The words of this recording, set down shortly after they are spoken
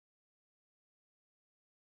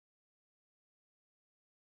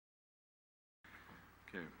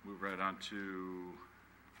Okay, move right on to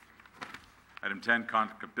item 10,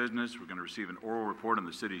 conduct of business. We're going to receive an oral report on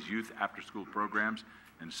the city's youth after-school programs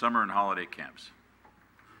and summer and holiday camps.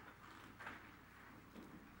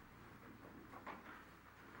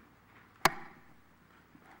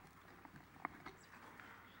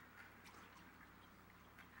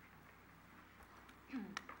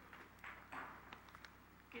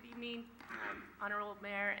 Good evening, Honorable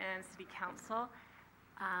Mayor and City Council.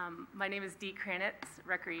 My name is Dee Kranitz,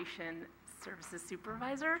 Recreation Services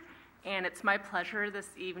Supervisor, and it's my pleasure this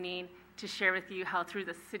evening to share with you how through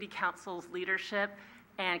the City Council's leadership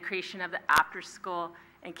and creation of the after-school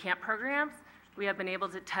and camp programs, we have been able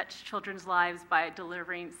to touch children's lives by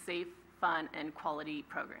delivering safe, fun, and quality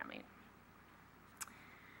programming.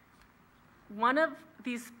 One of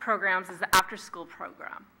these programs is the after-school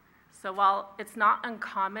program. So while it's not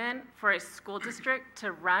uncommon for a school district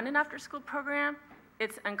to run an after-school program,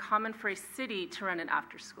 it's uncommon for a city to run an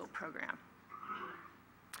after-school program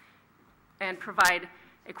and provide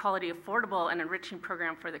a quality, affordable, and enriching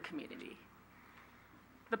program for the community.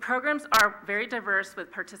 The programs are very diverse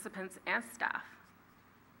with participants and staff.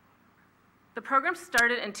 The program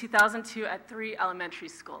started in 2002 at 3 elementary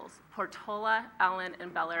schools, Portola, Allen,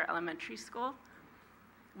 and Bel Air Elementary School,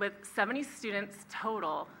 with 70 students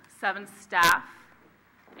total, 7 staff,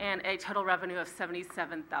 and a total revenue of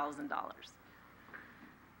 $77,000.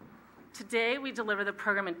 Today, we deliver the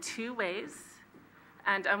program in 2 ways,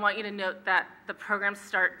 and I want you to note that the program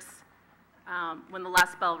starts when the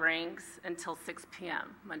last bell rings until 6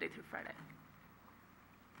 p.m., Monday through Friday.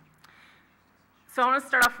 So I want to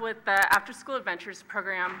start off with the After School Adventures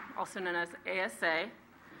program, also known as ASA.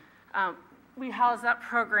 We house that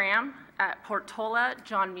program at Portola,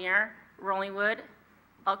 John Muir, Rollingwood,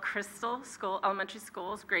 El Crystal Elementary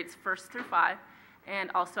Schools, grades 1st through 5,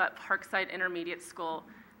 and also at Parkside Intermediate School,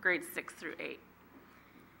 grades 6 through 8.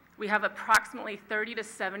 We have approximately 30 to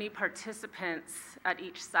 70 participants at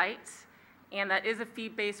each site, and that is a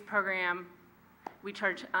fee-based program. We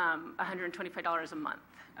charge $125 a month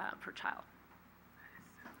per child.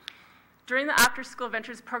 During the After School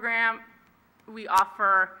Adventures program, we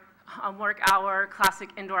offer homework hour, classic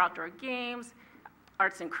indoor-outdoor games,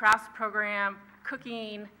 arts and crafts program,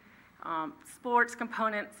 cooking, sports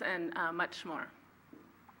components, and much more.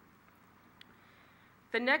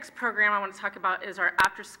 The next program I want to talk about is our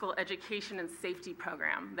After-School Education and Safety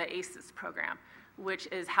program, the ACES program, which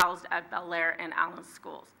is housed at Bel Air and Allen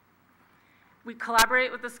schools. We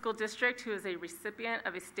collaborate with the school district, who is a recipient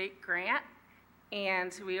of a state grant,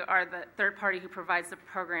 and we are the third party who provides the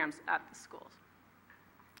programs at the schools.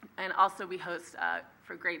 And also we host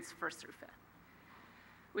for grades 1st through 5th.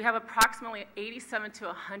 We have approximately 87 to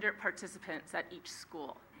 100 participants at each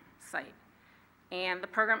school site. And the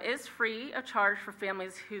program is free of charge for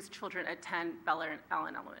families whose children attend Bel Air and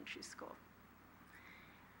Allen Elementary School.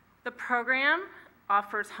 The program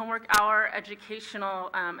offers homework hour, educational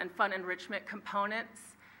and fun enrichment components,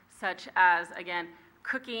 such as, again,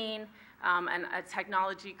 cooking and a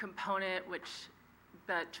technology component, which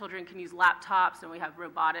the children can use laptops, and we have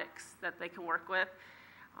robotics that they can work with.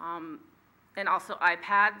 And also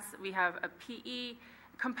iPads. We have a PE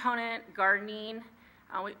component, gardening.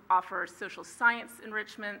 We offer social science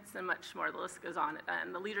enrichments and much more. The list goes on.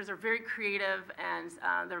 And the leaders are very creative, and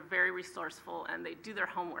they're very resourceful, and they do their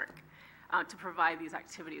homework to provide these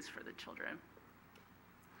activities for the children.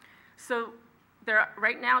 So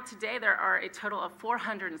right now, today, there are a total of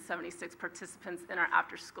 476 participants in our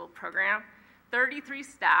after-school program, 33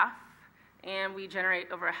 staff, and we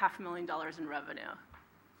generate over $500,000 in revenue.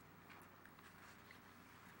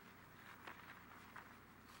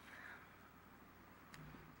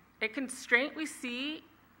 A constraint we see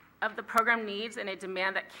of the program needs and a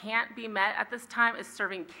demand that can't be met at this time is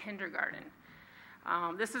serving kindergarten.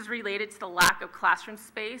 This is related to the lack of classroom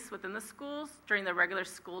space within the schools during the regular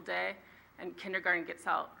school day, and kindergarten gets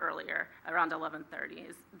out earlier, around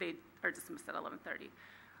 11:30. They are dismissed at 11:30.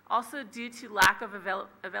 Also, due to lack of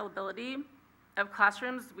availability of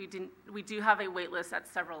classrooms, we do have a wait list at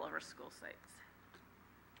several of our school sites.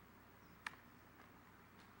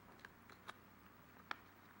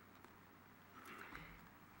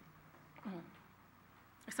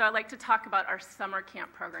 So I'd like to talk about our summer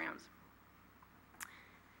camp programs.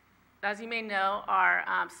 As you may know,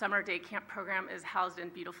 our summer day camp program is housed in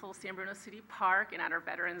beautiful San Bruno City Park and at our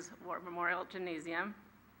Veterans War Memorial Gymnasium.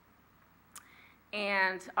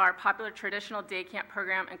 And our popular traditional day camp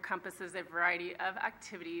program encompasses a variety of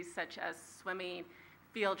activities such as swimming,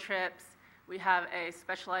 field trips. We have a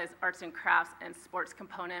specialized arts and crafts and sports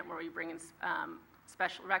component where we bring in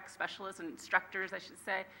rec specialists and instructors, I should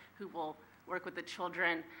say, who will work with the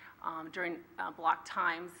children during block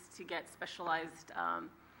times to get specialized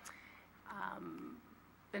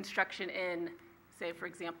instruction in, say, for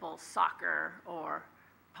example, soccer, or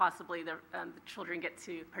possibly the children get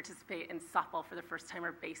to participate in softball for the first time,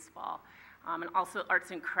 or baseball. And also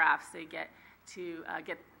arts and crafts, they get to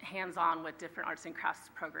get hands-on with different arts and crafts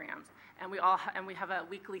programs. And we have a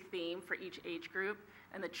weekly theme for each age group,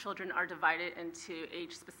 and the children are divided into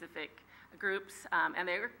age-specific groups, and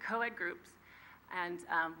they are co-ed groups. And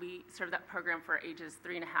we serve that program for ages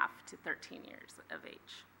 3.5 to 13 years of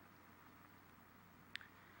age.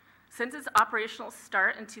 Since its operational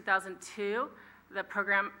start in 2002, the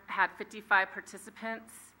program had 55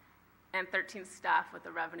 participants and 13 staff with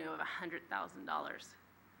a revenue of $100,000.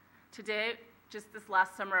 Today, just this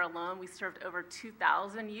last summer alone, we served over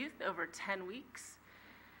 2,000 youth over 10 weeks.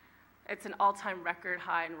 It's an all-time record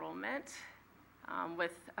high enrollment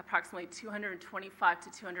with approximately 225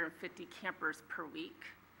 to 250 campers per week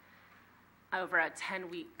over a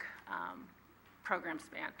 10-week program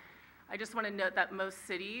span. I just want to note that most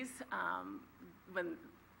cities,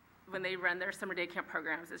 when they run their summer day camp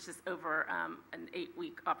programs, it's just over an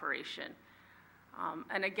 8-week operation.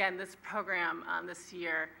 And again, this program this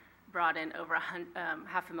year brought in over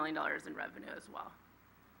 $500,000 in revenue as well.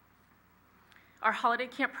 Our holiday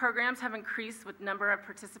camp programs have increased with number of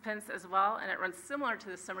participants as well, and it runs similar to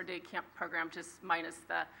the summer day camp program, just minus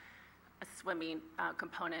the swimming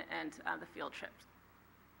component and the field trips.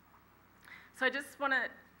 So I just want to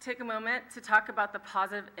take a moment to talk about the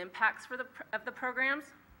positive impacts of the programs.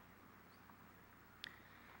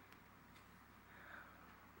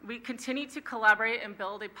 We continue to collaborate and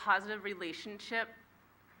build a positive relationship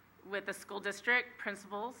with the school district,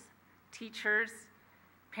 principals, teachers,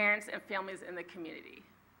 parents, and families in the community.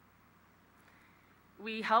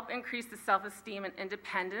 We help increase the self-esteem and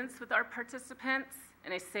independence with our participants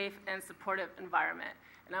in a safe and supportive environment.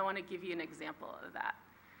 And I want to give you an example of that.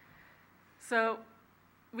 So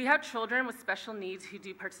we have children with special needs who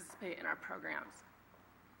do participate in our programs.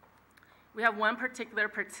 We have one particular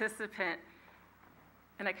participant,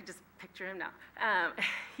 and I could just picture him now.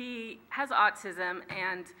 He has autism,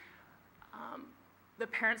 and the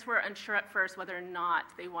parents were unsure at first whether or not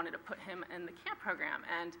they wanted to put him in the camp program,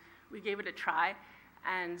 and we gave it a try.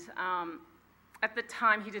 And at the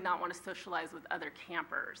time, he did not want to socialize with other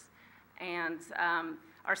campers. And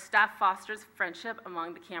our staff fosters friendship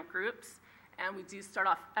among the camp groups, and we do start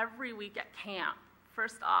off every week at camp,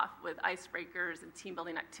 first off with icebreakers and team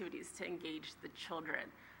building activities to engage the children,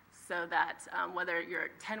 so that whether you're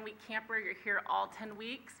a 10-week camper, you're here all 10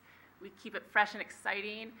 weeks, we keep it fresh and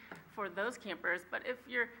exciting for those campers. But if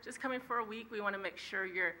you're just coming for a week, we want to make sure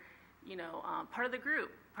you're, part of the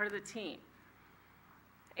group, part of the team.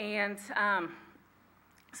 And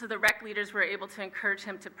so the rec leaders were able to encourage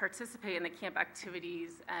him to participate in the camp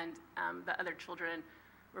activities, and the other children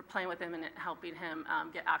were playing with him and helping him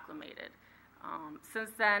get acclimated.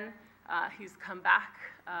 Since then, he's come back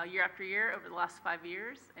year after year over the last 5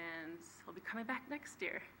 years, and he'll be coming back next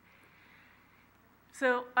year.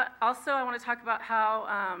 So also I want to talk about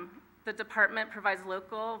how the department provides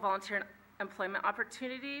local volunteer employment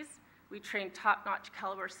opportunities. We train top-notch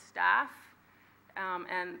caliber staff,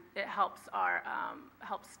 and it helps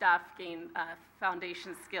staff gain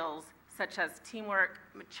foundation skills such as teamwork,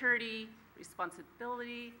 maturity,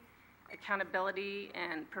 responsibility, accountability,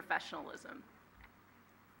 and professionalism.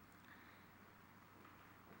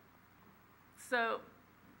 So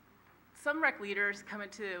some rec leaders come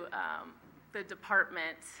into the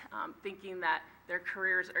department thinking that their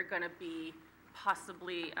careers are going to be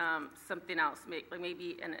possibly something else,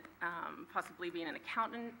 maybe possibly being an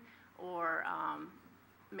accountant, or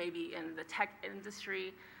maybe in the tech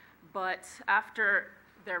industry. But after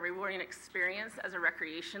their rewarding experience as a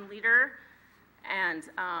recreation leader and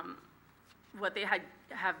what they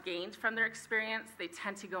have gained from their experience, they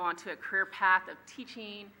tend to go on to a career path of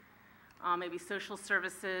teaching, maybe social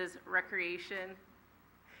services, recreation,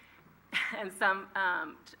 and some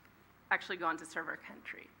actually go on to serve our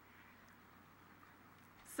country.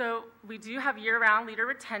 So we do have year-round leader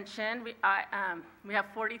retention. We have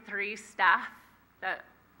 43 staff that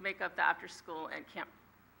make up the after-school and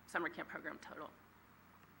summer camp program total.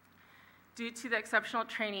 Due to the exceptional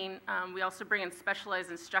training, we also bring in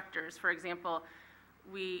specialized instructors. For example,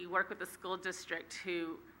 we work with the school district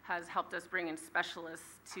who has helped us bring in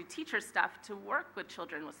specialists to teach our staff to work with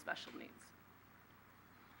children with special needs.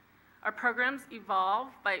 Our programs evolve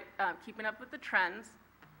by keeping up with the trends,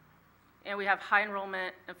 and we have high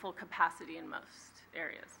enrollment and full capacity in most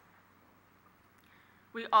areas.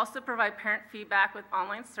 We also provide parent feedback with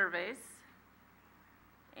online surveys.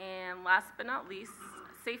 And last but not least,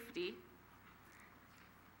 safety.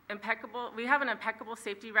 We have an impeccable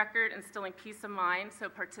safety record, instilling peace of mind, so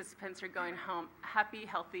participants are going home happy,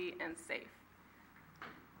 healthy, and safe.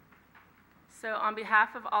 So on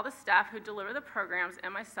behalf of all the staff who deliver the programs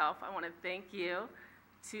and myself, I want to thank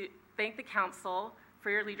the council for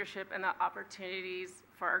your leadership and the opportunities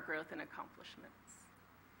for our growth and accomplishments.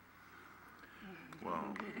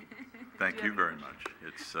 Well, thank you very much.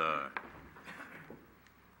 It's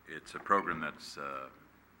a program that's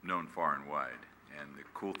known far and wide, and the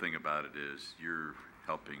cool thing about it is you're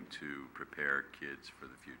helping to prepare kids for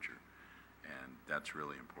the future, and that's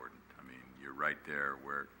really important. I mean, you're right there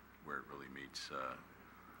where it really meets,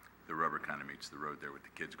 the rubber kind of meets the road there with the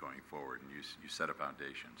kids going forward, and you set a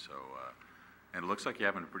foundation. So, and it looks like you're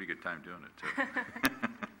having a pretty good time doing it too.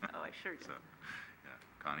 Oh, I sure do. So, yeah,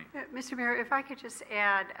 Connie? Mr. Mayor, if I could just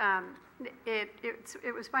add,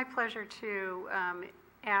 it was my pleasure to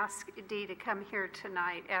ask Dee to come here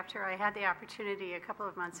tonight after I had the opportunity a couple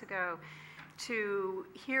of months ago to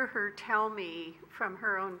hear her tell me from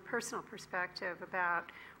her own personal perspective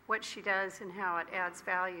about what she does and how it adds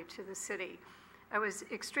value to the city. I was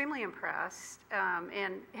extremely impressed,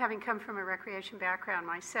 and having come from a recreation background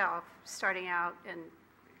myself, starting out in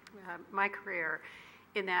my career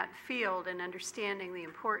in that field and understanding the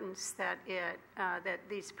importance that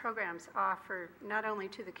these programs offer not only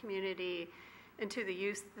to the community and to the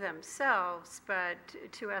youth themselves, but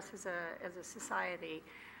to us as a society.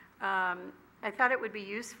 I thought it would be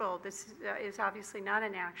useful. This is obviously not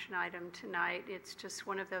an action item tonight. It's just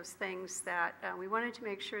one of those things that we wanted to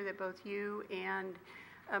make sure that both you and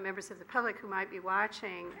members of the public who might be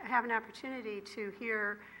watching have an opportunity to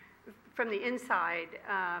hear from the inside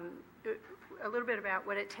a little bit about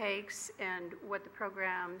what it takes and what the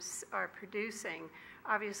programs are producing.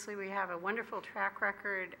 Obviously, we have a wonderful track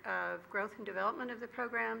record of growth and development of the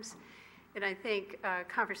programs. And I think a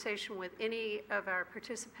conversation with any of our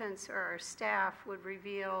participants or our staff would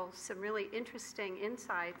reveal some really interesting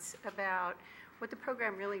insights about what the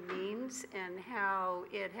program really means and how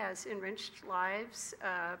it has enriched lives,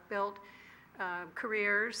 built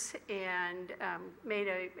careers, and made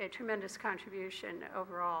a tremendous contribution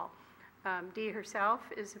overall. Dee herself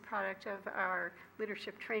is a product of our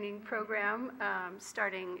leadership training program,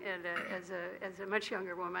 starting as a much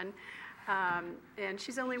younger woman. And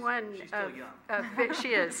she's only one. She's still young. She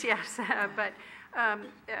is, yes. But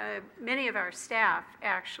many of our staff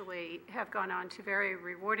actually have gone on to very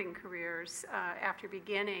rewarding careers after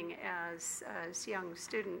beginning as young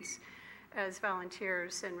students, as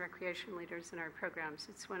volunteers and recreation leaders in our programs.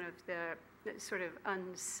 It's one of the sort of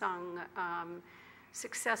unsung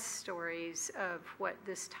success stories of what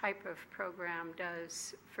this type of program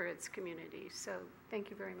does for its community. So thank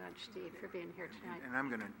you very much, Dee, for being here tonight. And I'm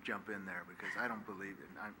going to jump in there because I don't believe it.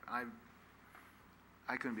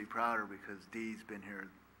 I couldn't be prouder because Dee's been here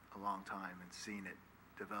a long time and seen it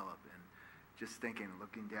develop. And just thinking,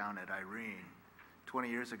 looking down at Irene, 20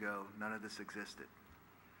 years ago, none of this existed.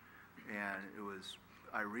 And it was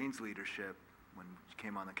Irene's leadership when she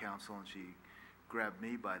came on the council, and she grabbed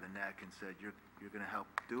me by the neck and said, you're going to help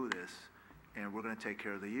do this, and we're going to take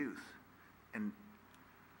care of the youth. And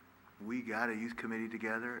we got a youth committee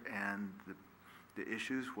together, and the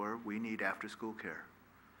issues were we need after-school care.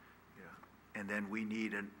 Yeah. And then we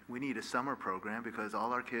need a summer program because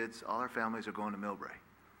all our kids, all our families are going to Millbrae.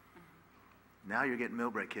 Now you're getting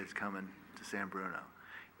Millbrae kids coming to San Bruno.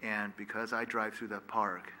 And because I drive through that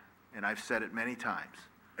park, and I've said it many times,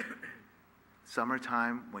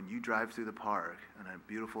 summertime, when you drive through the park on a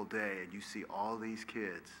beautiful day and you see all these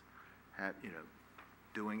kids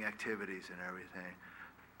doing activities and everything,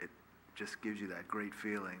 it just gives you that great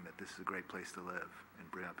feeling that this is a great place to live and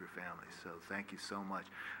bring up your family. So thank you so much.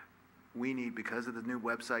 We need, because of the new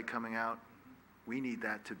website coming out, we need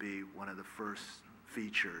that to be one of the first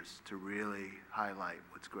features to really highlight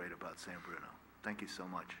what's great about San Bruno. Thank you so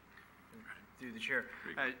much. Through the chair,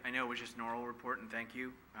 I know it was just an oral report, and thank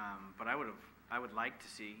you. But I would like to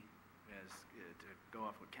see, to go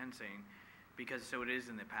off what Ken's saying, because so it is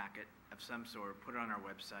in the packet of some sort, put it on our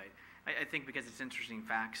website. I think because it's interesting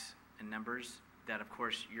facts and numbers that, of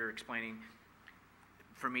course, you're explaining.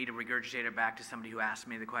 For me to regurgitate it back to somebody who asked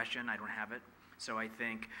me the question, I don't have it. So I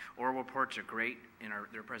think oral reports are great in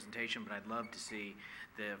their presentation, but I'd love to see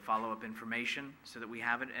the follow-up information so that we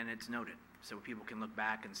have it and it's noted, so people can look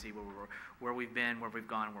back and see where we've been, where we've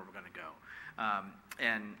gone, and where we're going to go.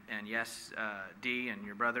 And yes, Dee and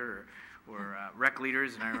your brother were rec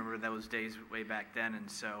leaders, and I remember those days way back then. And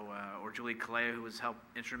so, or Julie Kalea, who was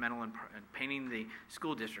instrumental in painting the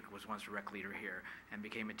school district, was once a rec leader here and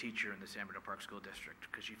became a teacher in the San Bruno Park School District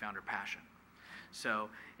because she found her passion. So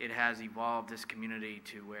it has evolved this community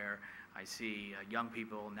to where I see young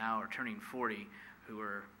people now are turning 40 who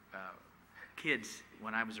were kids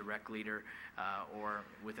when I was a rec leader or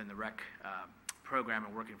within the rec program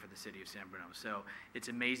and working for the city of San Bruno. So it's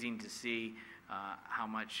amazing to see how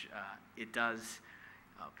much it does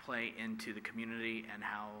play into the community and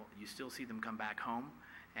how you still see them come back home.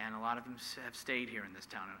 And a lot of them have stayed here in this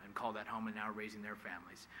town and called that home and now are raising their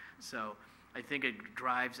families. So I think it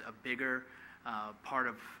drives a bigger part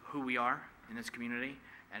of who we are in this community,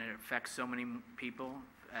 and it affects so many people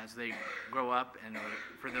as they grow up, and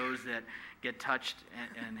for those that get touched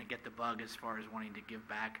and get the bug as far as wanting to give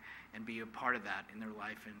back and be a part of that in their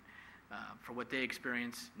life, and for what they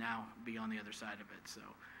experience now be on the other side of it. So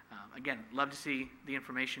again, love to see the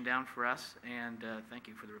information down for us, and thank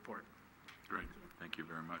you for the report. Great. Thank you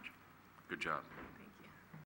very much. Good job.